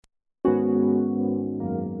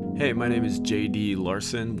Hey, my name is JD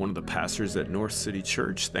Larson, one of the pastors at North City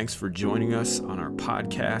Church. Thanks for joining us on our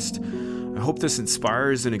podcast. I hope this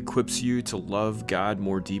inspires and equips you to love God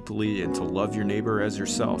more deeply and to love your neighbor as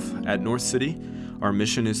yourself. At North City, our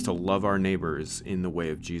mission is to love our neighbors in the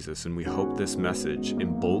way of Jesus, and we hope this message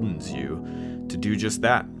emboldens you to do just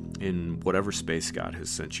that in whatever space God has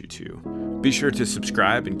sent you to. Be sure to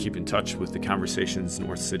subscribe and keep in touch with the conversations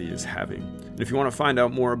North City is having. And if you want to find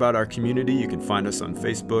out more about our community, you can find us on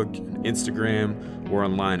Facebook and Instagram or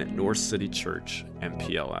online at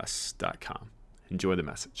northcitychurchmpls.com. Enjoy the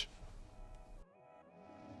message.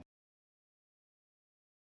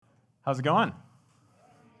 How's it going?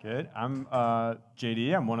 Good. I'm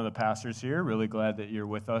JD. I'm one of the pastors here. Really glad that you're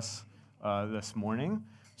with us this morning.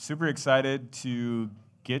 Super excited to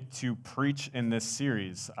get to preach in this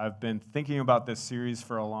series. I've been thinking about this series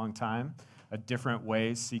for a long time, a different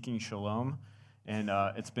way, seeking shalom, and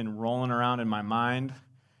it's been rolling around in my mind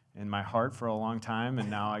and my heart for a long time,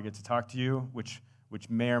 and now I get to talk to you, which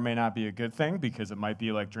may or may not be a good thing, because it might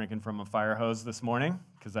be like drinking from a fire hose this morning,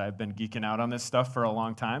 because I've been geeking out on this stuff for a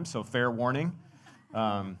long time, so fair warning.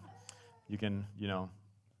 You can,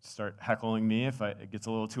 start heckling me if it gets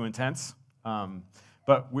a little too intense.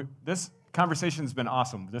 But this conversation's been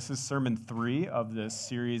awesome. This is sermon 3 of this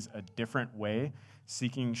series, A Different Way,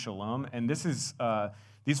 Seeking Shalom. And this is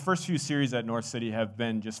these first few series at North City have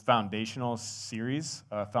been just foundational series,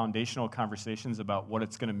 foundational conversations about what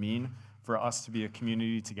it's going to mean for us to be a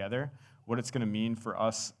community together, what it's going to mean for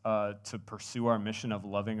us to pursue our mission of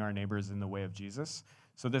loving our neighbors in the way of Jesus.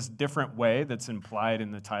 So this different way that's implied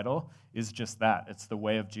in the title is just that. It's the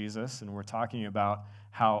way of Jesus, and we're talking about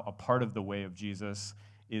how a part of the way of Jesus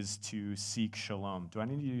is to seek shalom. Do I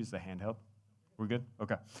need to use the handheld? We're good?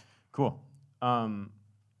 Okay, cool. And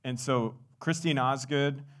so Christine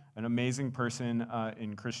Osgood, an amazing person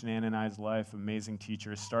in Christian Ann and I's life, amazing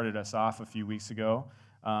teacher, started us off a few weeks ago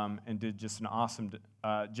and did just an awesome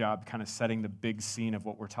job kind of setting the big scene of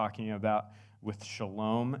what we're talking about with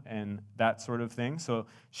shalom and that sort of thing. So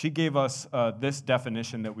she gave us this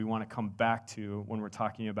definition that we want to come back to when we're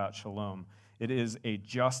talking about shalom. It is a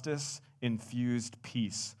justice-infused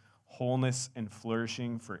peace, wholeness and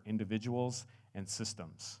flourishing for individuals and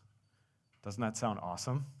systems. Doesn't that sound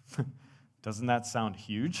awesome? Doesn't that sound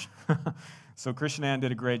huge? So Christian Ann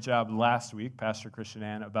did a great job last week, Pastor Christian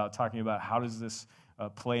Ann, about talking about how does this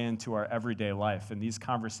play into our everyday life. And these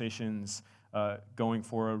conversations going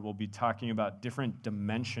forward, we'll be talking about different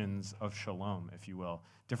dimensions of shalom, if you will,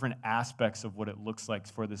 different aspects of what it looks like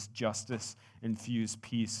for this justice-infused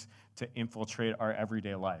peace to infiltrate our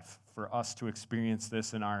everyday life, for us to experience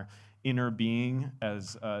this in our inner being,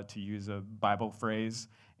 as to use a Bible phrase,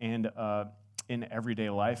 and in everyday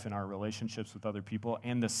life, in our relationships with other people,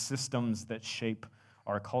 and the systems that shape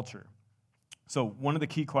our culture. So one of the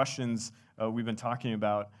key questions we've been talking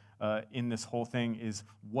about in this whole thing is,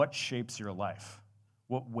 what shapes your life?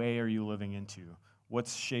 What way are you living into?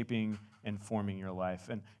 What's shaping and forming your life?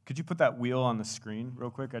 And could you put that wheel on the screen real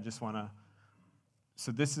quick? I just want to... So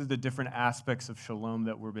this is the different aspects of shalom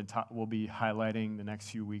that we'll be highlighting the next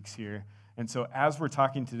few weeks here. And so as we're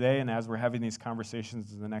talking today and as we're having these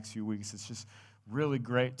conversations in the next few weeks, it's just really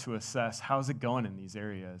great to assess how's it going in these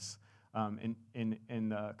areas. In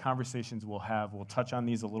the conversations we'll touch on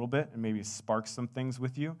these a little bit and maybe spark some things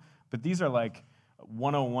with you. But these are like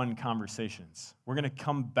 101 conversations. We're going to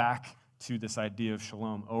come back to this idea of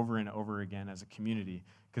shalom over and over again as a community,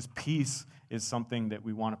 because peace is something that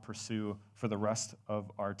we want to pursue for the rest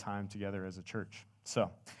of our time together as a church.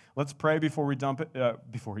 So let's pray before we jump in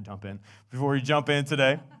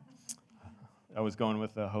today. I was going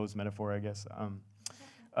with the hose metaphor, I guess.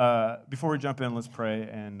 Before we jump in, let's pray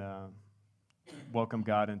and welcome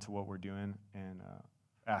God into what we're doing and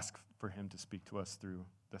ask for him to speak to us through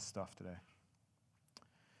this stuff today.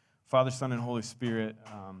 Father, Son, and Holy Spirit,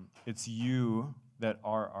 it's you that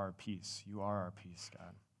are our peace. You are our peace,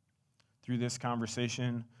 God. Through this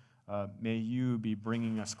conversation, may you be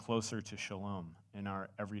bringing us closer to shalom in our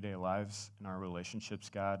everyday lives, in our relationships,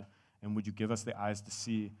 God. And would you give us the eyes to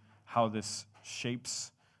see how this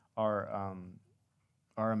shapes our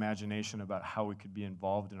imagination about how we could be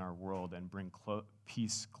involved in our world and bring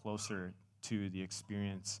peace closer to the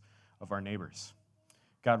experience of our neighbors.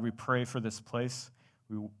 God, we pray for this place.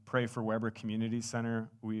 We pray for Weber Community Center.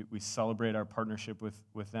 We celebrate our partnership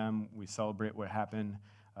with them. We celebrate what happened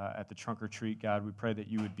at the trunk or treat. God, we pray that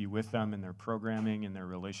you would be with them in their programming and their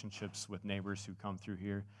relationships with neighbors who come through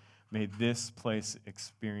here. May this place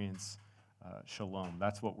experience shalom.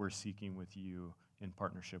 That's what we're seeking with you in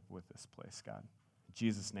partnership with this place, God. In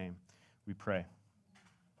Jesus' name we pray.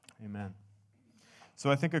 Amen. So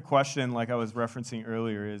I think a question, like I was referencing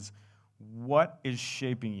earlier, is what is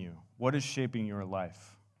shaping you? What is shaping your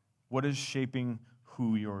life? What is shaping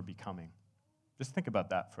who you're becoming? Just think about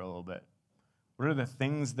that for a little bit. What are the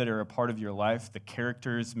things that are a part of your life, the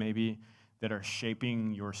characters maybe that are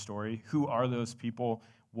shaping your story? Who are those people?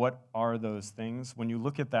 What are those things? When you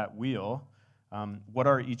look at that wheel, what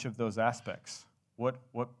are each of those aspects? What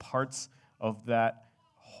parts of that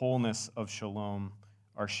wholeness of shalom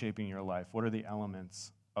are shaping your life? What are the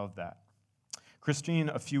elements of that? Christine,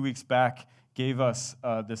 a few weeks back, gave us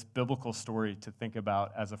this biblical story to think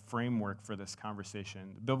about as a framework for this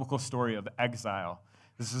conversation, the biblical story of exile.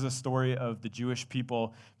 This is a story of the Jewish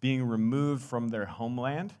people being removed from their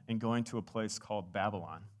homeland and going to a place called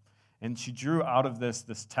Babylon. And she drew out of this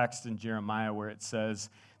text in Jeremiah where it says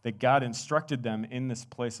that God instructed them in this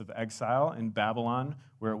place of exile in Babylon,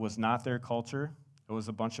 where it was not their culture. It was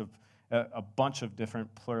a bunch of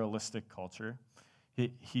different pluralistic culture.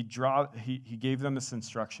 He gave them this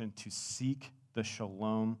instruction to seek the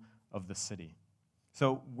shalom of the city.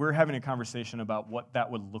 So we're having a conversation about what that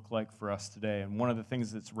would look like for us today. And one of the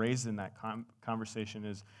things that's raised in that conversation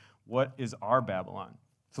is, what is our Babylon?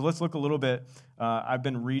 So let's look a little bit. I've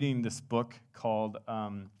been reading this book called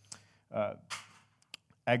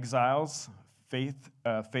Exiles,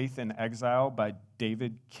 Faith in Exile by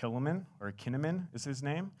David Kinnaman is his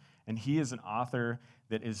name. And he is an author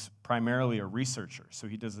that is primarily a researcher. So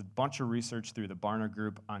he does a bunch of research through the Barna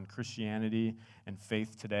Group on Christianity and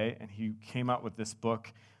faith today. And he came out with this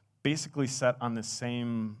book basically set on the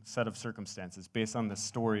same set of circumstances, based on the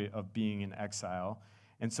story of being in exile.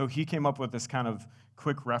 And so he came up with this kind of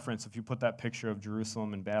quick reference. If you put that picture of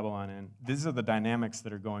Jerusalem and Babylon in, these are the dynamics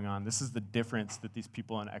that are going on. This is the difference that these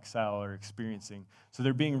people in exile are experiencing. So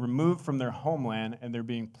they're being removed from their homeland, and they're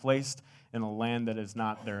being placed in a land that is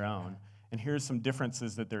not their own. And here's some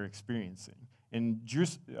differences that they're experiencing. In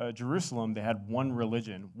Jerusalem, they had one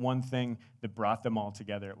religion, one thing that brought them all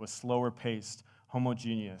together. It was slower paced,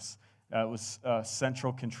 homogeneous. It was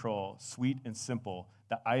central control, sweet and simple.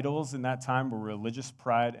 The idols in that time were religious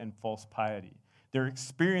pride and false piety. Their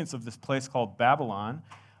experience of this place called Babylon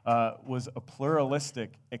was a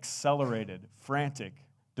pluralistic, accelerated, frantic,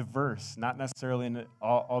 diverse, not necessarily,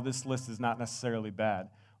 all this list is not necessarily bad,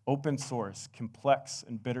 open source, complex,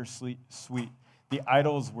 and bittersweet. The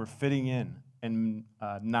idols were fitting in and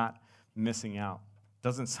not missing out.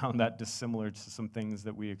 Doesn't sound that dissimilar to some things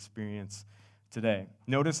that we experience today.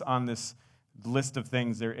 Notice on this list of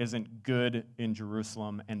things, there isn't good in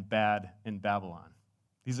Jerusalem and bad in Babylon.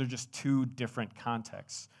 These are just two different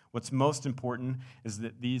contexts. What's most important is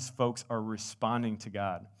that these folks are responding to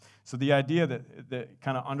God. So the idea that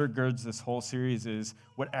kind of undergirds this whole series is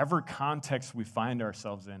whatever context we find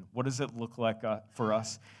ourselves in, what does it look like for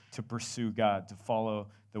us to pursue God, to follow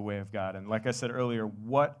the way of God? And like I said earlier,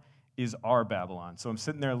 what is our Babylon? So I'm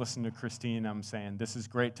sitting there listening to Christine, I'm saying, this is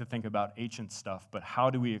great to think about ancient stuff, but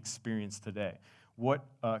how do we experience today? What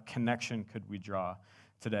connection could we draw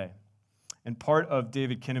today? And part of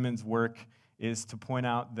David Kinnaman's work is to point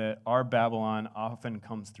out that our Babylon often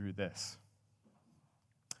comes through this.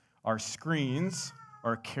 Our screens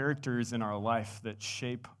are characters in our life that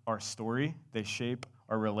shape our story, they shape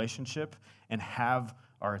our relationship, and have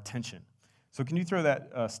our attention. So can you throw that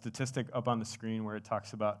statistic up on the screen where it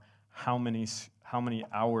talks about how many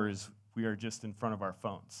hours we are just in front of our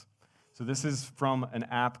phones? So this is from an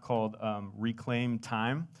app called Reclaim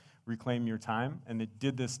Your Time, and it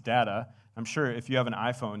did this data. I'm sure if you have an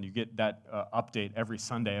iPhone, you get that update every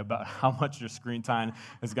Sunday about how much your screen time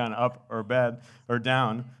has gone up or bad or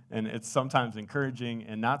down, and it's sometimes encouraging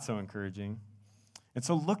and not so encouraging. And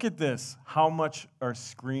so look at this, how much our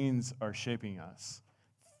screens are shaping us.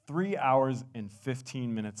 3 hours and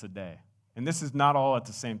 15 minutes a day. And this is not all at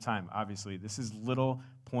the same time, obviously. This is little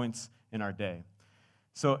points in our day.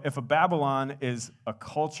 So if a Babylon is a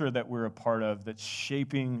culture that we're a part of that's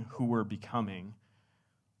shaping who we're becoming,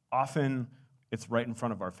 often it's right in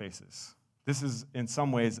front of our faces. This is, in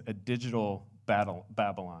some ways, a digital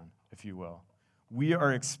Babylon, if you will. We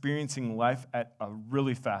are experiencing life at a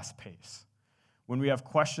really fast pace. When we have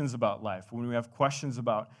questions about life, when we have questions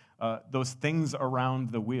about those things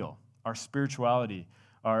around the wheel, our spirituality,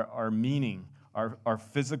 our meaning, our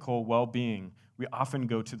physical well-being, we often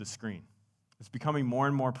go to the screen. It's becoming more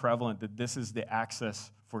and more prevalent that this is the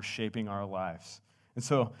access for shaping our lives. And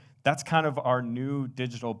so that's kind of our new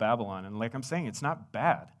digital Babylon. And like I'm saying, it's not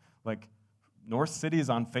bad. Like North City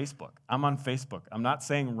is on Facebook. I'm on Facebook. I'm not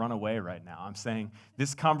saying run away right now. I'm saying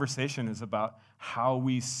this conversation is about how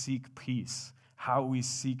we seek peace, how we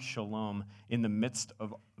seek shalom in the midst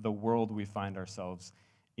of the world we find ourselves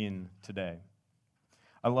in today.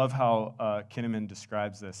 I love how Kinnaman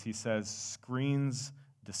describes this. He says, screens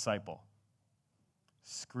disciple.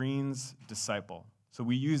 Screens disciple. So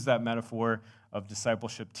we use that metaphor of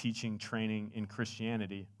discipleship, teaching, training in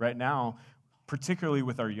Christianity. Right now, particularly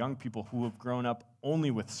with our young people who have grown up only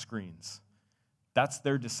with screens. That's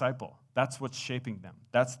their disciple. That's what's shaping them.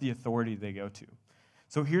 That's the authority they go to.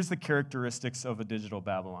 So here's the characteristics of a digital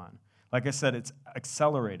Babylon. Like I said, it's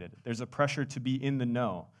accelerated. There's a pressure to be in the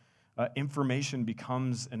know. Information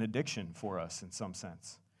becomes an addiction for us in some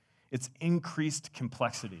sense. It's increased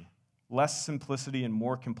complexity, less simplicity and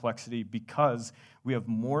more complexity because we have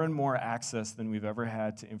more and more access than we've ever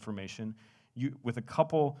had to information. With a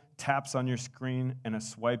couple taps on your screen and a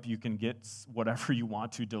swipe, you can get whatever you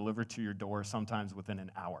want to delivered to your door sometimes within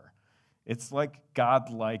an hour. It's like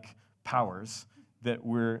God-like powers that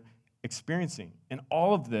we're experiencing. And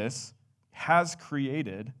all of this has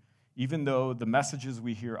created, even though the messages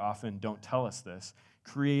we hear often don't tell us this,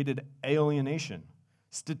 created alienation.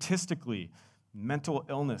 Statistically, mental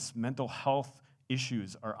illness, mental health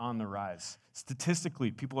issues are on the rise.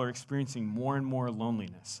 Statistically, people are experiencing more and more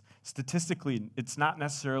loneliness. Statistically, it's not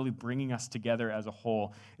necessarily bringing us together as a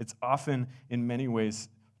whole. It's often, in many ways,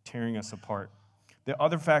 tearing us apart. The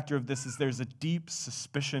other factor of this is there's a deep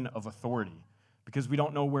suspicion of authority because we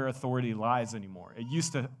don't know where authority lies anymore. It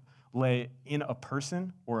used to lay in a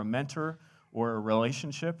person or a mentor or a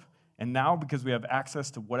relationship. And now, because we have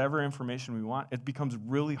access to whatever information we want, it becomes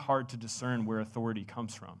really hard to discern where authority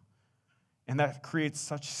comes from. And that creates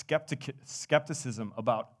such skepticism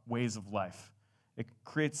about ways of life. It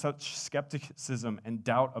creates such skepticism and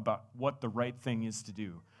doubt about what the right thing is to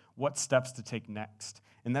do, what steps to take next.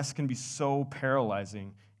 And this can be so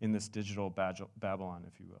paralyzing in this digital Babylon,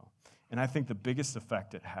 if you will. And I think the biggest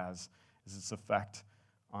effect it has is its effect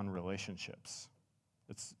on relationships.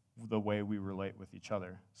 It's the way we relate with each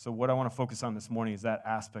other. So what I want to focus on this morning is that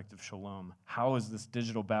aspect of shalom. How is this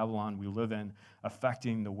digital Babylon we live in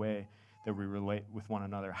affecting the way that we relate with one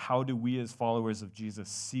another? How do we as followers of Jesus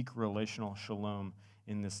seek relational shalom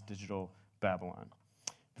in this digital Babylon?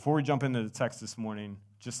 Before we jump into the text this morning,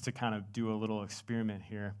 just to kind of do a little experiment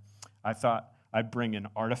here, I thought I'd bring an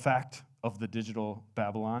artifact of the digital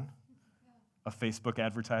Babylon, a Facebook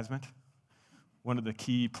advertisement. One of the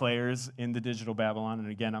key players in the digital Babylon, and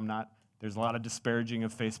again, there's a lot of disparaging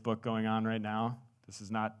of Facebook going on right now. This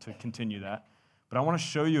is not to continue that. But I want to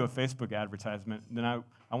show you a Facebook advertisement, and then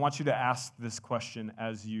I want you to ask this question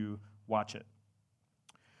as you watch it.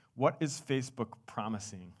 What is Facebook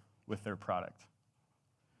promising with their product?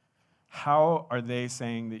 How are they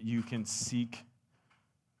saying that you can seek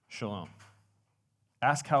shalom?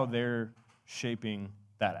 Ask how they're shaping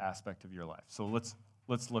that aspect of your life. So let's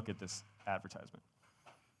look at this advertisement.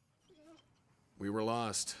 We were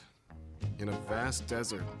lost in a vast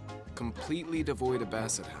desert, completely devoid of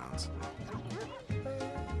basset hounds.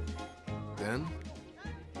 Then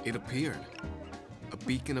it appeared, a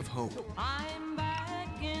beacon of hope. I'm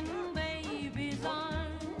back in baby's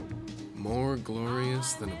arms. More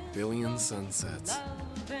glorious than a billion sunsets.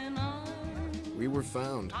 We were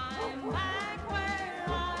found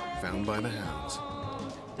by the hounds.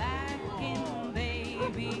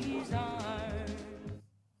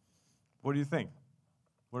 What do you think?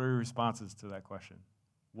 What are your responses to that question?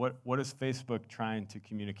 What is Facebook trying to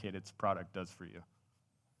communicate its product does for you?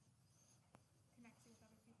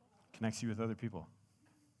 Connects you with other people.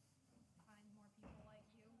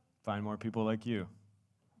 Find more people like you.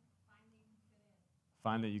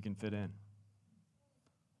 Find that you can fit in.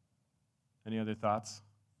 Any other thoughts?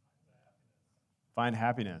 Find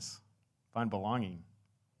happiness. Find belonging.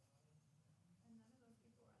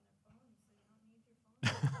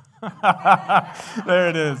 There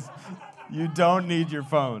it is. You don't need your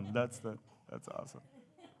phone. That's awesome.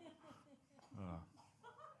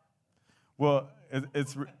 Well,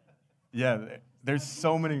 there's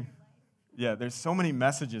so many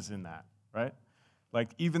messages in that, right?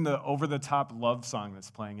 Like even the over-the-top love song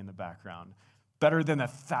that's playing in the background, better than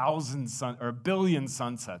 1 billion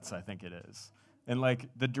sunsets, I think it is. And like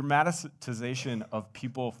the dramatization of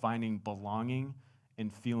people finding belonging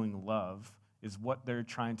and feeling love is what they're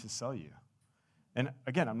trying to sell you. And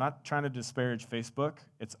again, I'm not trying to disparage Facebook.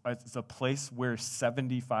 It's a place where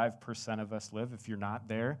 75% of us live. If you're not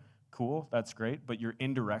there, cool, that's great, but you're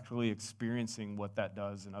indirectly experiencing what that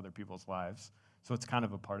does in other people's lives. So it's kind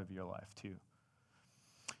of a part of your life too.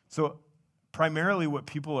 So primarily what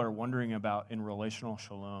people are wondering about in relational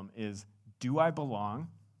shalom is, do I belong?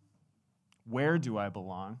 Where do I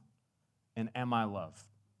belong? And am I loved?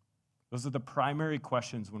 Those are the primary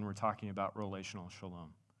questions when we're talking about relational shalom.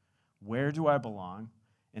 Where do I belong?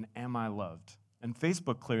 And am I loved? And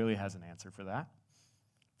Facebook clearly has an answer for that.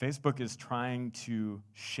 Facebook is trying to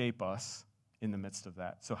shape us in the midst of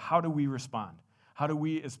that. So how do we respond? How do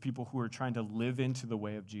we, as people who are trying to live into the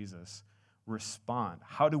way of Jesus, respond?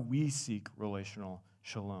 How do we seek relational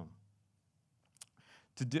shalom?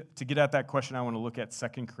 To get at that question, I want to look at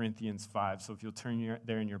 2 Corinthians 5. So if you'll turn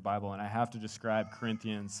there in your Bible, and I have to describe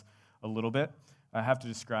Corinthians a little bit. I have to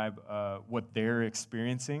describe what they're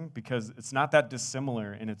experiencing, because it's not that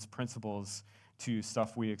dissimilar in its principles to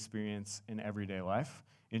stuff we experience in everyday life.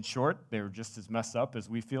 In short, they're just as messed up as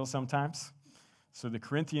we feel sometimes. So the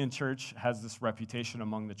Corinthian church has this reputation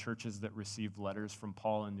among the churches that received letters from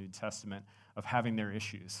Paul in the New Testament of having their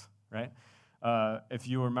issues, right? If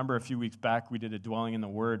you remember a few weeks back, we did a Dwelling in the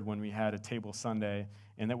Word when we had a table Sunday,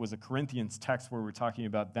 and that was a Corinthians text where we're talking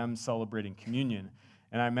about them celebrating communion.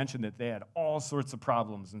 And I mentioned that they had all sorts of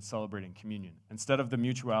problems in celebrating communion. Instead of the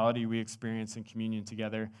mutuality we experience in communion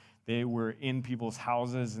together, they were in people's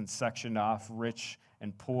houses and sectioned off, rich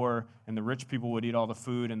and poor, and the rich people would eat all the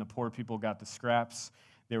food, and the poor people got the scraps.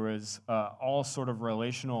 There was all sort of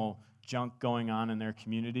relational junk going on in their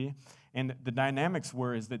community. And the dynamics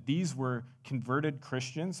is that these were converted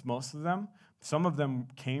Christians, most of them. Some of them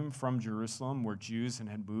came from Jerusalem, were Jews and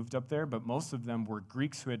had moved up there, but most of them were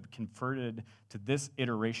Greeks who had converted to this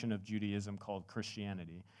iteration of Judaism called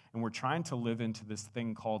Christianity, and were trying to live into this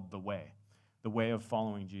thing called the way of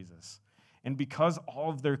following Jesus. And because all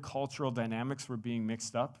of their cultural dynamics were being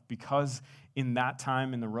mixed up, because in that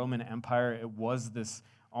time in the Roman Empire, it was this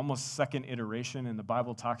almost second iteration, and the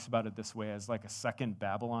Bible talks about it this way as like a second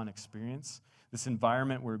Babylon experience, this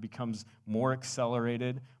environment where it becomes more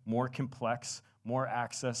accelerated, more complex, more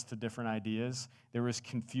access to different ideas. There was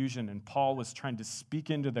confusion, and Paul was trying to speak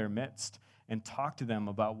into their midst and talk to them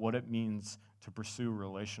about what it means to pursue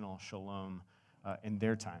relational shalom in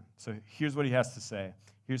their time. So here's what he has to say.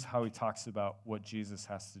 Here's how he talks about what Jesus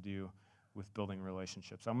has to do with building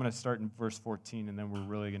relationships. I'm going to start in verse 14, and then we're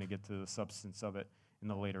really going to get to the substance of it in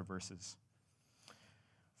the later verses.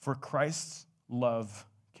 For Christ's love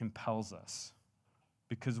compels us,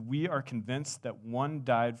 because we are convinced that one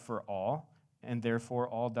died for all, and therefore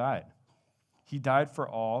all died. He died for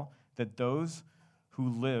all, that those who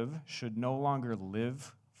live should no longer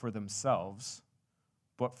live for themselves,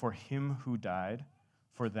 but for him who died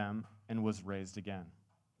for them and was raised again.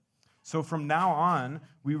 So from now on,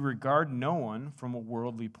 we regard no one from a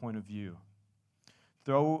worldly point of view.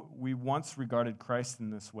 Though we once regarded Christ in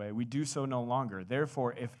this way, we do so no longer.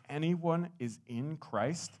 Therefore, if anyone is in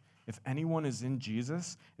Christ, if anyone is in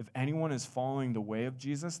Jesus, if anyone is following the way of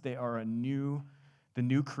Jesus, the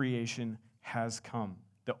new creation has come.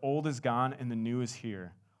 The old is gone and the new is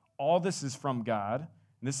here. All this is from God,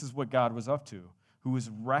 and this is what God was up to, who has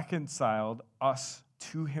reconciled us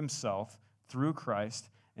to himself through Christ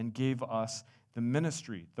and gave us the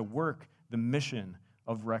ministry, the work, the mission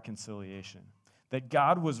of reconciliation. That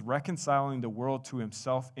God was reconciling the world to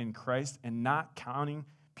himself in Christ and not counting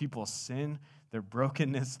people's sin, their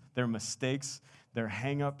brokenness, their mistakes, their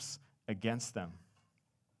hang-ups against them.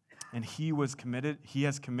 And he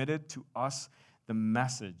has committed to us the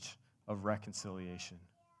message of reconciliation.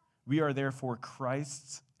 We are therefore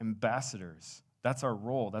Christ's ambassadors. That's our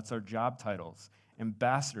role, that's our job titles.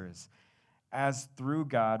 Ambassadors. As through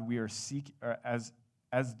God we are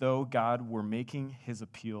as though God were making his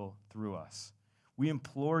appeal through us. We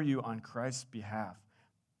implore you on Christ's behalf,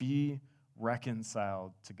 be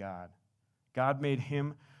reconciled to God. God made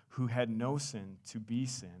him who had no sin to be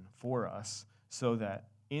sin for us, so that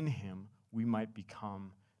in him we might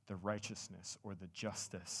become the righteousness or the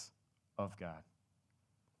justice of God.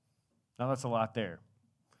 Now that's a lot there.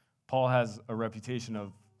 Paul has a reputation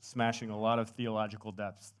of smashing a lot of theological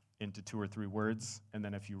depths into 2 or 3 words, and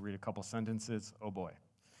then if you read a couple sentences, oh boy.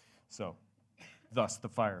 So, thus the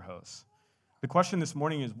fire hose. The question this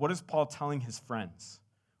morning is, what is Paul telling his friends?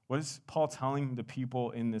 What is Paul telling the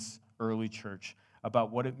people in this early church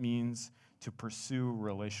about what it means to pursue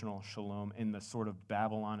relational shalom in the sort of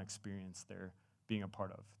Babylon experience they're being a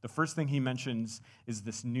part of? The first thing he mentions is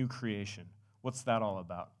this new creation. What's that all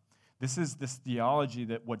about? This is this theology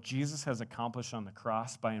that what Jesus has accomplished on the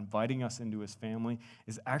cross by inviting us into his family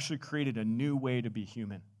is actually created a new way to be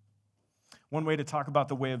human. One way to talk about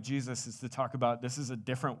the way of Jesus is to talk about this is a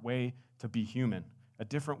different way to be human, a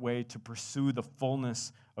different way to pursue the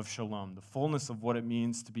fullness of shalom, the fullness of what it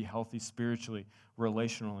means to be healthy spiritually,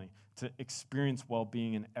 relationally, to experience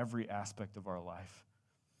well-being in every aspect of our life.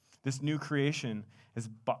 This new creation is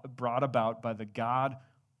brought about by the God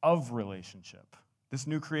of relationship. This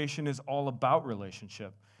new creation is all about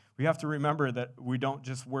relationship. We have to remember that we don't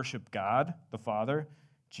just worship God, the Father,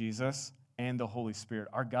 Jesus, and the Holy Spirit.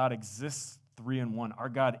 Our God exists 3 in 1. Our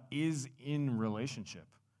God is in relationship.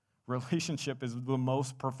 Relationship is the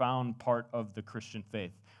most profound part of the Christian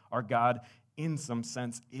faith. Our God, in some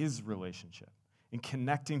sense, is relationship. And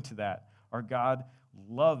connecting to that, our God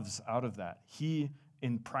loves out of that. He,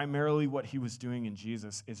 in primarily what he was doing in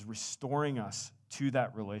Jesus, is restoring us to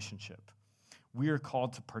that relationship. We are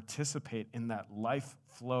called to participate in that life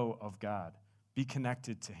flow of God, be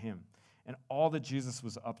connected to him. And all that Jesus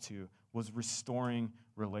was up to was restoring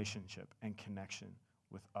relationship and connection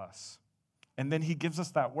with us. And then he gives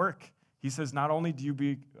us that work. He says, not only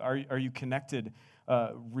are you connected,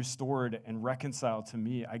 restored, and reconciled to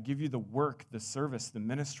me, I give you the work, the service, the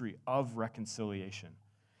ministry of reconciliation.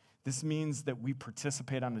 This means that we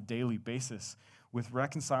participate on a daily basis with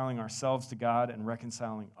reconciling ourselves to God and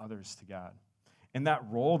reconciling others to God. And that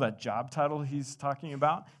role, that job title he's talking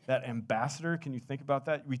about, that ambassador, can you think about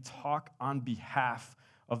that? We talk on behalf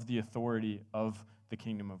of the authority of the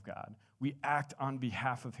kingdom of God. We act on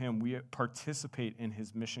behalf of him. We participate in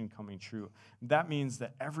his mission coming true. That means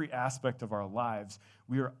that every aspect of our lives,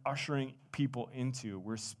 we are ushering people into.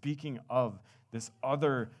 We're speaking of this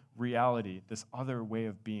other reality, this other way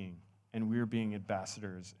of being, and we're being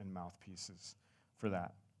ambassadors and mouthpieces for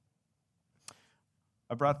that.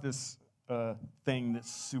 I brought this thing that's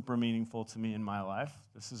super meaningful to me in my life.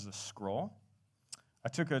 This is a scroll. I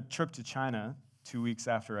took a trip to China 2 weeks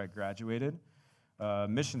after I graduated, a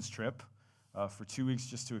missions trip for 2 weeks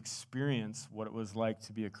just to experience what it was like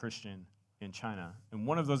to be a Christian in China. And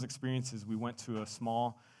one of those experiences, we went to a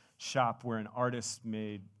small shop where an artist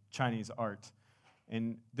made Chinese art.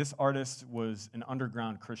 And this artist was an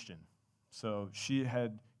underground Christian. So she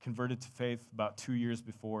had converted to faith about 2 years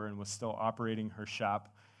before and was still operating her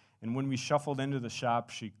shop. And when we shuffled into the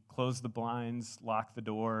shop, she closed the blinds, locked the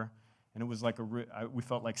door, and it was like we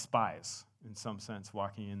felt like spies in some sense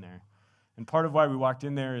walking in there. And part of why we walked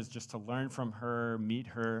in there is just to learn from her, meet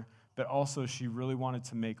her, but also she really wanted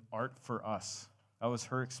to make art for us. That was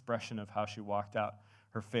her expression of how she walked out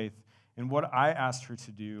her faith. And what I asked her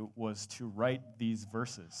to do was to write these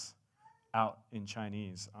verses out in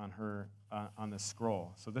Chinese on the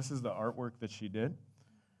scroll. So this is the artwork that she did.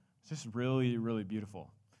 It's just really, really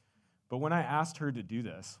beautiful. But when I asked her to do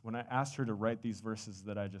this, when I asked her to write these verses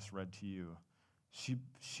that I just read to you,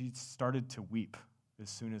 she started to weep as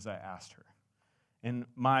soon as I asked her. And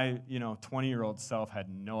my 20-year-old self had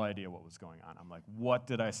no idea what was going on. I'm like, what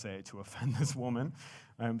did I say to offend this woman?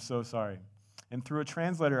 I'm so sorry. And through a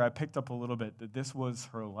translator, I picked up a little bit that this was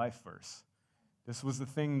her life verse. This was the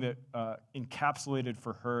thing that encapsulated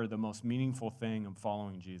for her the most meaningful thing of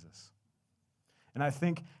following Jesus. And I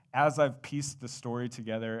think as I've pieced the story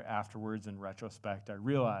together afterwards in retrospect, I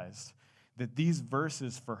realized that these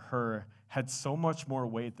verses for her had so much more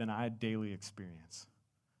weight than I daily experience.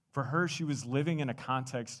 For her, she was living in a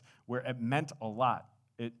context where it meant a lot.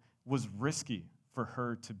 It was risky for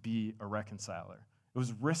her to be a reconciler. It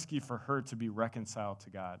was risky for her to be reconciled to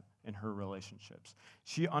God in her relationships.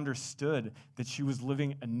 She understood that she was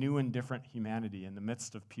living a new and different humanity in the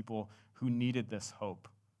midst of people who needed this hope.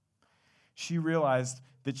 She realized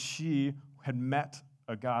that she had met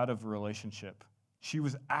a God of relationship. She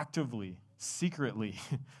was actively, secretly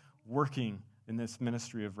working in this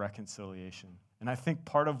ministry of reconciliation. And I think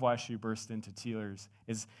part of why she burst into tears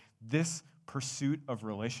is this pursuit of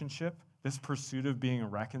relationship, this pursuit of being a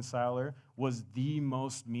reconciler, was the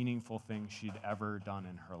most meaningful thing she'd ever done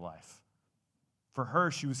in her life. For her,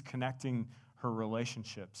 she was connecting her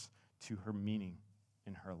relationships to her meaning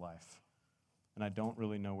in her life. And I don't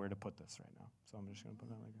really know where to put this right now, so I'm just going to put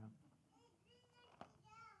that like that.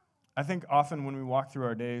 I think often when we walk through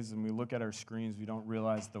our days and we look at our screens, we don't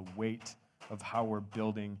realize the weight of how we're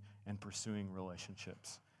building and pursuing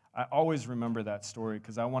relationships. I always remember that story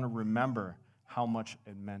because I want to remember how much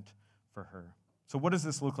it meant for her. So what does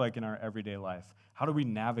this look like in our everyday life? How do we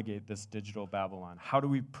navigate this digital Babylon? How do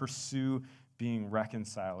we pursue being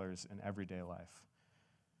reconcilers in everyday life?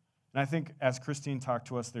 And I think as Christine talked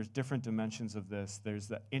to us, there's different dimensions of this. There's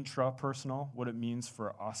the intrapersonal, what it means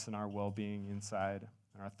for us and our well-being inside,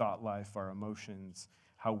 our thought life, our emotions,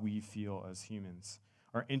 how we feel as humans.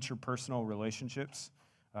 Our interpersonal relationships,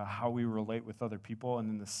 how we relate with other people, and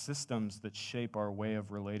then the systems that shape our way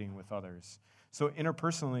of relating with others. So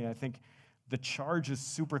interpersonally, I think the charge is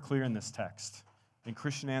super clear in this text. And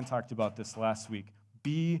Christian Ann talked about this last week.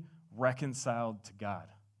 Be reconciled to God.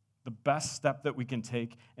 The best step that we can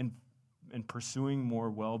take in pursuing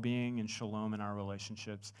more well-being and shalom in our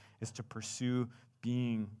relationships is to pursue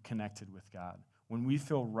being connected with God. When we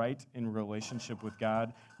feel right in relationship with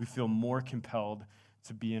God, we feel more compelled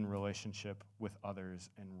to be in relationship with others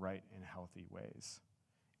in right and healthy ways.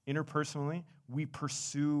 Interpersonally, we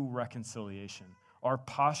pursue reconciliation. Our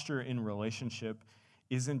posture in relationship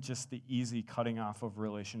isn't just the easy cutting off of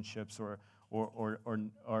relationships or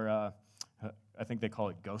I think they call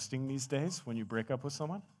it ghosting these days when you break up with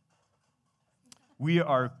someone. We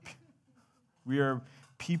are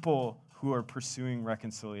people who are pursuing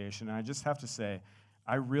reconciliation. And I just have to say,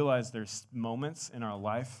 I realize there's moments in our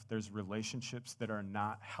life, there's relationships that are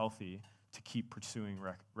not healthy to keep pursuing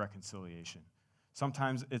reconciliation.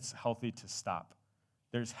 Sometimes it's healthy to stop.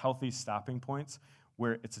 There's healthy stopping points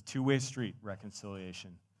where it's a two-way street,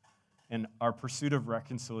 reconciliation. And our pursuit of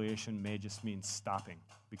reconciliation may just mean stopping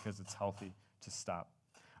because it's healthy to stop.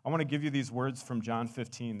 I want to give you these words from John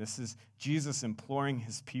 15. This is Jesus imploring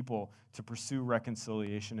his people to pursue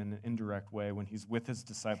reconciliation in an indirect way when he's with his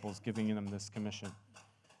disciples, giving them this commission.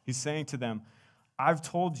 He's saying to them, I've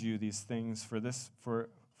told you these things for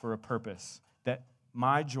a purpose, that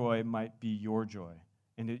my joy might be your joy,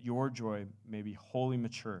 and that your joy may be wholly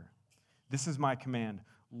mature. This is my command.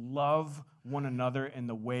 Love one another in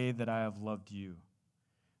the way that I have loved you.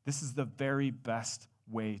 This is the very best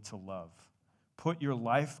way to love. Put your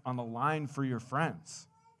life on the line for your friends.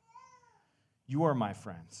 You are my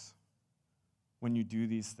friends when you do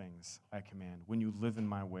these things I command, when you live in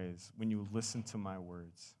my ways, when you listen to my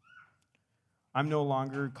words. I'm no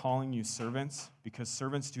longer calling you servants because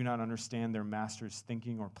servants do not understand their master's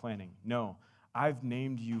thinking or planning. No, I've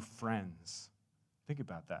named you friends. Think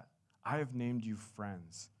about that. I have named you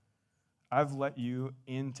friends. I've let you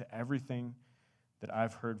into everything that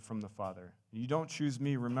I've heard from the Father. You don't choose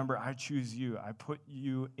me. Remember, I choose you. I put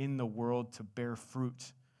you in the world to bear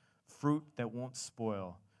fruit, fruit that won't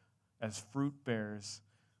spoil. As fruit bears,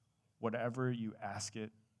 whatever you ask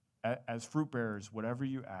it, as fruit bearers, whatever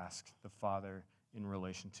you ask the Father in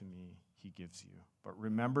relation to me, he gives you. But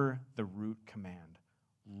remember the root command,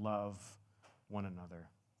 love one another.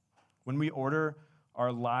 When we order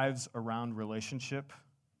our lives around relationship,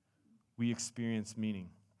 we experience meaning.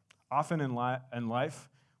 Often in life,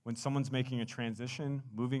 when someone's making a transition,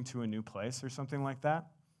 moving to a new place or something like that,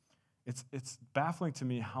 it's baffling to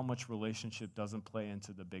me how much relationship doesn't play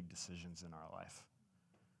into the big decisions in our life.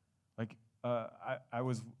 Like, I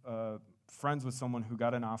was friends with someone who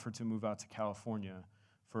got an offer to move out to California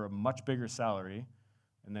for a much bigger salary,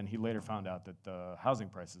 and then he later found out that the housing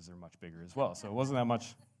prices are much bigger as well, so it wasn't that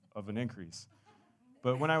much of an increase.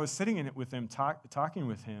 But when I was sitting in it with him, talking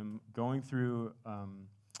with him, going through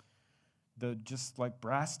the just like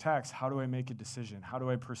brass tacks, how do I make a decision? How do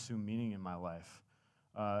I pursue meaning in my life?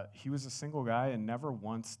 He was a single guy, and never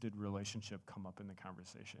once did relationship come up in the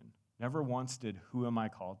conversation. Never once did who am I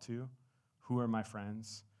called to? Who are my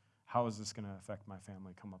friends? How is this going to affect my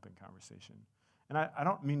family come up in conversation? And I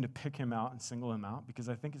don't mean to pick him out and single him out, because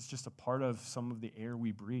I think it's just a part of some of the air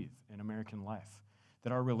we breathe in American life,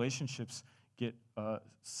 that our relationships get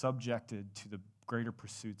subjected to the greater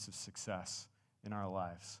pursuits of success in our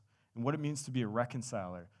lives. And what it means to be a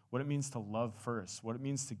reconciler, what it means to love first, what it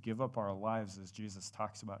means to give up our lives, as Jesus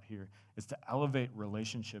talks about here, is to elevate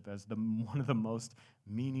relationship as one of the most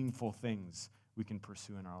meaningful things we can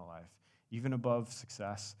pursue in our life, even above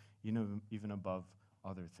success, even above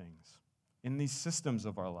other things. In these systems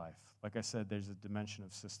of our life, like I said, there's a dimension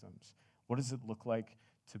of systems. What does it look like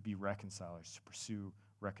to be reconcilers, to pursue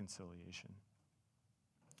reconciliation?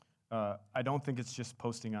 I don't think it's just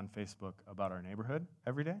posting on Facebook about our neighborhood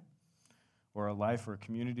every day, or our life or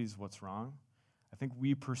communities, what's wrong. I think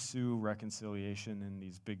we pursue reconciliation in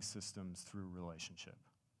these big systems through relationship.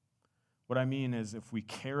 What I mean is, if we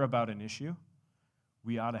care about an issue,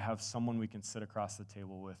 we ought to have someone we can sit across the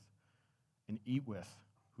table with and eat with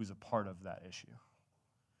who's a part of that issue.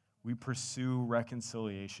 We pursue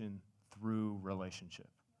reconciliation through relationship.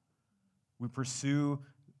 We pursue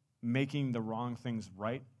making the wrong things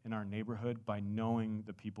right in our neighborhood by knowing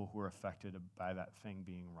the people who are affected by that thing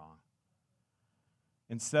being wrong.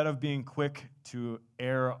 Instead of being quick to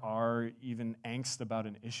air our even angst about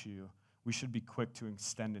an issue, we should be quick to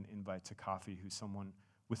extend an invite to coffee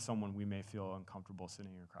with someone we may feel uncomfortable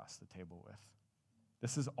sitting across the table with.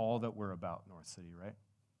 This is all that we're about, North City, right?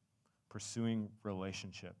 Pursuing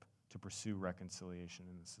relationship to pursue reconciliation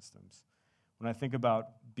in the systems. When I think about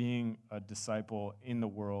being a disciple in the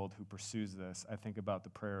world who pursues this, I think about the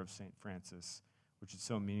prayer of St. Francis, which is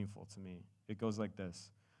so meaningful to me. It goes like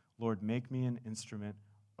this: Lord, make me an instrument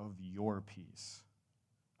of your peace,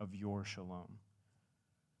 of your shalom.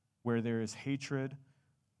 Where there is hatred,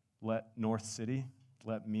 let North City,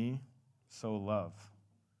 let me sow love.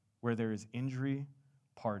 Where there is injury,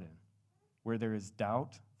 pardon. Where there is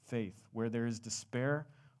doubt, faith. Where there is despair,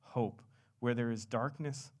 hope. Where there is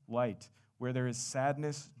darkness, light. Where there is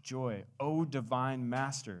sadness, joy. O divine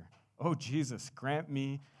Master, O Jesus, grant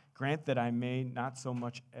that I may not so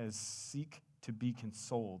much as seek to be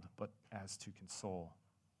consoled, but as to console,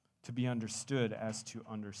 to be understood as to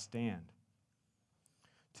understand,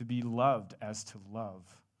 to be loved as to love,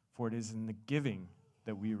 for it is in the giving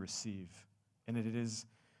that we receive, and it is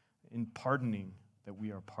in pardoning that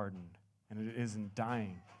we are pardoned, and it is in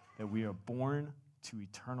dying that we are born to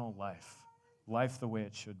eternal life, life the way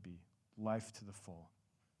it should be, life to the full.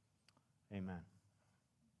 Amen.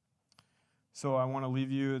 So I want to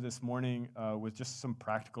leave you this morning with just some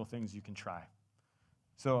practical things you can try.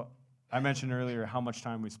 So I mentioned earlier how much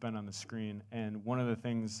time we spend on the screen, and one of the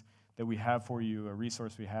things that we have for you, a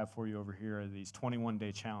resource we have for you over here, are these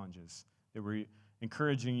 21-day challenges that we're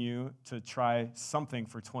encouraging you to try something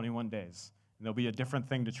for 21 days. And there'll be a different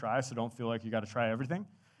thing to try, so don't feel like you got to try everything.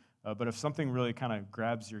 But if something really kind of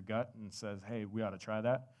grabs your gut and says, hey, we ought to try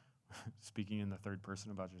that, speaking in the third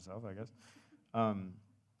person about yourself, I guess,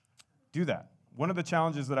 do that. One of the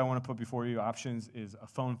challenges that I want to put before you, options, is a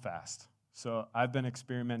phone fast. So I've been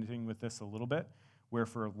experimenting with this a little bit, where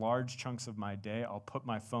for large chunks of my day, I'll put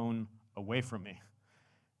my phone away from me.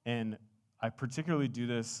 And I particularly do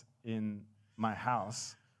this in my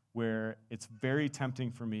house, where it's very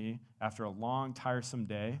tempting for me, after a long, tiresome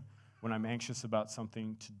day, when I'm anxious about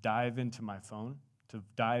something, to dive into my phone, to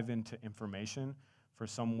dive into information for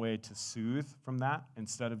some way to soothe from that,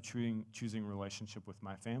 instead of choosing relationship with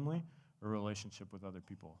my family or relationship with other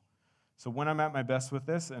people. So when I'm at my best with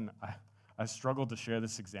this, and I struggle to share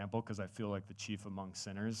this example because I feel like the chief among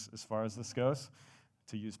sinners as far as this goes,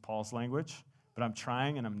 to use Paul's language, but I'm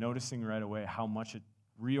trying, and I'm noticing right away how much it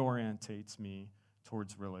reorientates me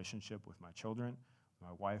towards relationship with my children,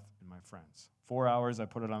 my wife, and my friends. 4 hours, I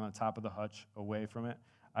put it on the top of the hutch, away from it.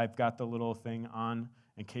 I've got the little thing on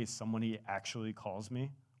in case somebody actually calls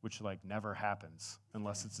me, which never happens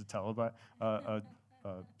unless it's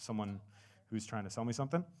someone who's trying to sell me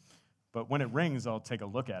something. But when it rings, I'll take a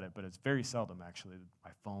look at it, but it's very seldom, actually, that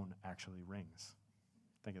my phone actually rings.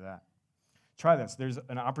 Think of that. Try this. There's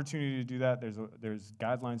an opportunity to do that. There's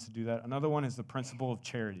guidelines to do that. Another one is the principle of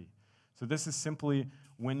charity. So this is simply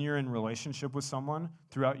when you're in relationship with someone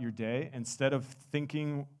throughout your day, instead of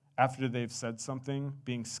thinking after they've said something,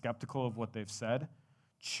 being skeptical of what they've said,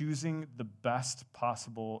 choosing the best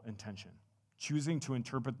possible intention, choosing to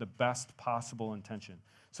interpret the best possible intention.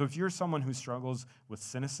 So if you're someone who struggles with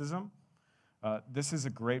cynicism, this is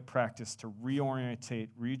a great practice to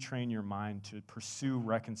retrain your mind to pursue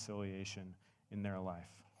reconciliation in their life.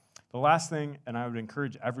 The last thing, and I would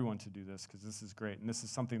encourage everyone to do this because this is great, and this is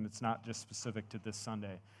something that's not just specific to this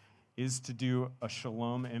Sunday, is to do a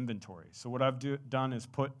shalom inventory. So what I've done is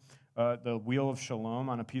put the wheel of shalom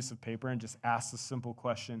on a piece of paper and just ask the simple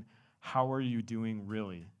question, how are you doing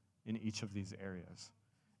really in each of these areas?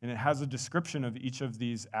 And it has a description of each of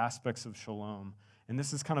these aspects of shalom. And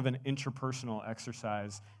this is kind of an interpersonal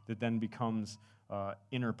exercise that then becomes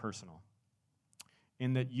interpersonal,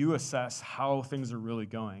 in that you assess how things are really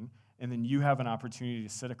going, and then you have an opportunity to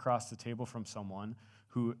sit across the table from someone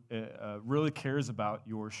who really cares about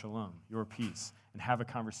your shalom, your peace, and have a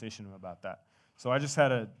conversation about that. So I just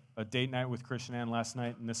had a date night with Christian Ann last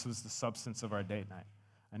night, and this was the substance of our date night.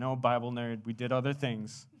 I know, Bible nerd, we did other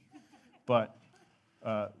things, but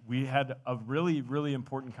we had a really, really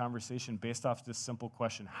important conversation based off this simple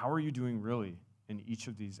question: how are you doing really in each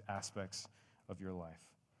of these aspects of your life?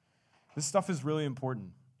 This stuff is really important.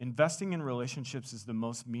 Investing in relationships is the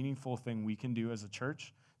most meaningful thing we can do as a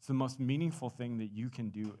church. It's the most meaningful thing that you can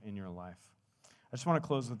do in your life. I just want to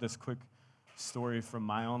close with this quick story from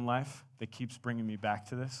my own life that keeps bringing me back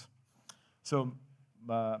to this. So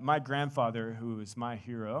my grandfather, who is my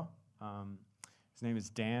hero, his name is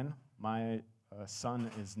Dan. My son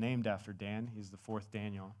is named after Dan. He's the fourth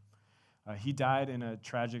Daniel. He died in a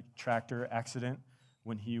tragic tractor accident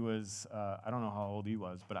when he was, I don't know how old he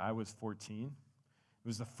was, but I was 14. It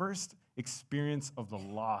was the first experience of the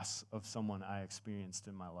loss of someone I experienced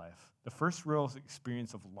in my life. The first real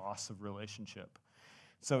experience of loss of relationship.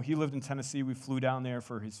 So he lived in Tennessee. We flew down there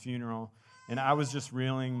for his funeral, and I was just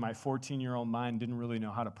reeling. My 14-year-old mind didn't really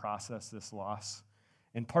know how to process this loss.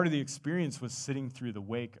 And part of the experience was sitting through the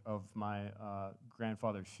wake of my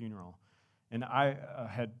grandfather's funeral. And I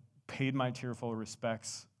had paid my tearful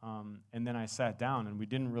respects, and then I sat down, and we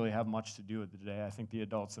didn't really have much to do with the day. I think the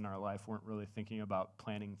adults in our life weren't really thinking about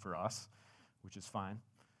planning for us, which is fine.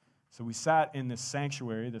 So we sat in this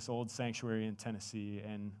sanctuary, this old sanctuary in Tennessee,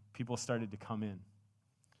 and people started to come in.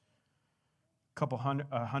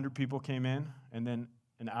 A hundred people came in, and then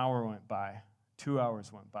an hour went by, 2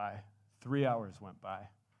 hours went by, 3 hours went by,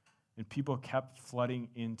 and people kept flooding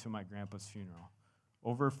into my grandpa's funeral.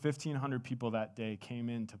 Over 1,500 people that day came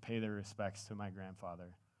in to pay their respects to my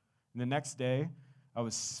grandfather. And the next day, I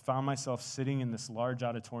found myself sitting in this large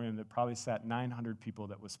auditorium that probably sat 900 people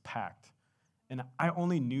that was packed. And I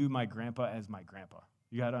only knew my grandpa as my grandpa.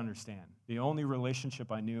 You got to understand. The only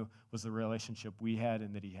relationship I knew was the relationship we had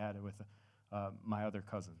and that he had with my other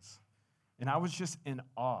cousins. And I was just in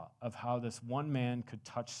awe of how this one man could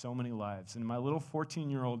touch so many lives. And my little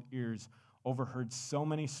 14-year-old ears overheard so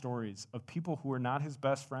many stories of people who were not his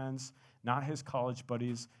best friends, not his college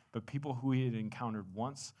buddies, but people who he had encountered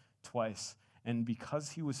once, twice, and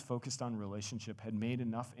because he was focused on relationship, had made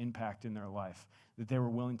enough impact in their life that they were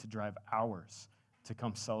willing to drive hours to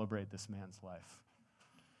come celebrate this man's life.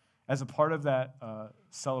 As a part of that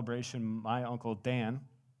celebration, my uncle Dan,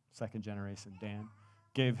 second generation Dan,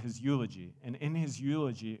 gave his eulogy. And in his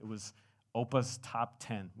eulogy, it was Opa's top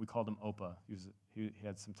 10. We called him Opa. He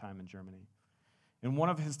had some time in Germany. In one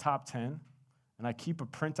of his top 10, and I keep a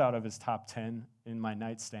printout of his top 10 in my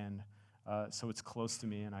nightstand so it's close to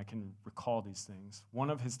me and I can recall these things. One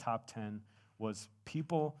of his top 10 was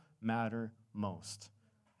people matter most,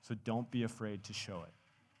 so don't be afraid to show it.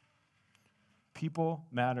 People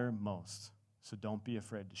matter most, so don't be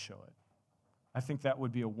afraid to show it. I think that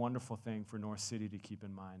would be a wonderful thing for North City to keep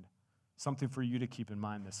in mind, something for you to keep in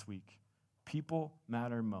mind this week. People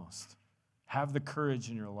matter most. Have the courage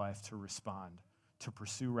in your life to respond, to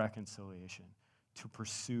pursue reconciliation, to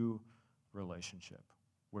pursue relationship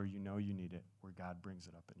where you know you need it, where God brings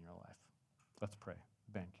it up in your life. Let's pray.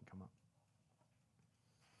 Ben can come up.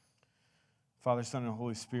 Father, Son, and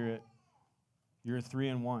Holy Spirit, you're 3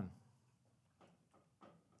 in 1.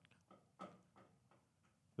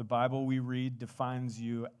 The Bible we read defines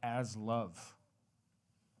you as love.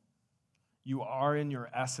 You are, in your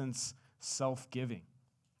essence, self-giving.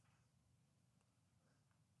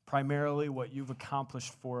 Primarily what you've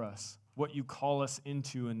accomplished for us, what you call us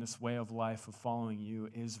into in this way of life of following you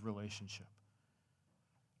is relationship.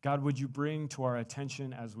 God, would you bring to our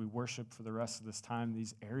attention as we worship for the rest of this time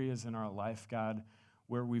these areas in our life, God,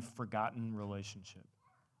 where we've forgotten relationship?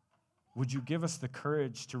 Would you give us the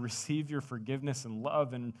courage to receive your forgiveness and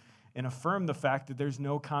love and affirm the fact that there's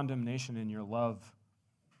no condemnation in your love,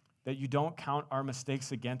 that you don't count our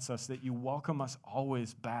mistakes against us, that you welcome us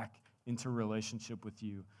always back into relationship with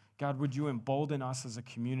you. God, would you embolden us as a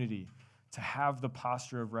community to have the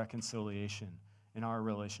posture of reconciliation in our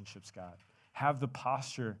relationships, God? Have the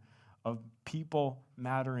posture of people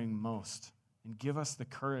mattering most, and give us the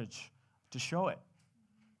courage to show it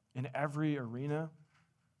in every arena,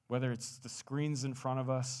 whether it's the screens in front of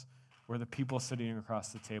us or the people sitting across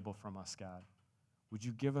the table from us, God. Would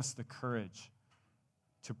you give us the courage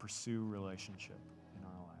to pursue relationship in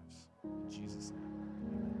our lives? In Jesus' name.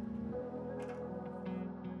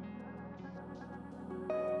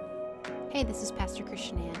 Hey, this is Pastor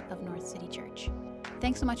Christian Ann of North City Church.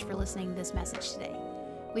 Thanks so much for listening to this message today.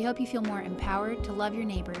 We hope you feel more empowered to love your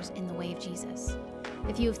neighbors in the way of Jesus.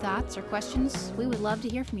 If you have thoughts or questions, we would love to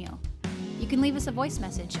hear from you. You can leave us a voice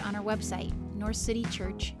message on our website,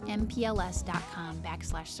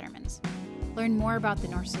 northcitychurchmpls.com/sermons. Learn more about the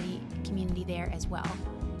North City community there as well.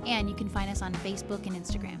 And you can find us on Facebook and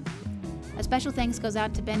Instagram. A special thanks goes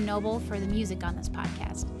out to Ben Noble for the music on this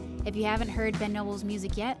podcast. If you haven't heard Ben Noble's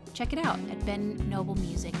music yet, check it out at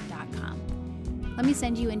bennoblemusic.com. Let me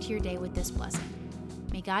send you into your day with this blessing.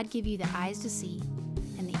 May God give you the eyes to see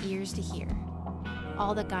and the ears to hear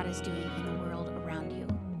all that God is doing in the world around you.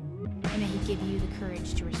 And may He give you the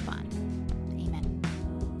courage to respond.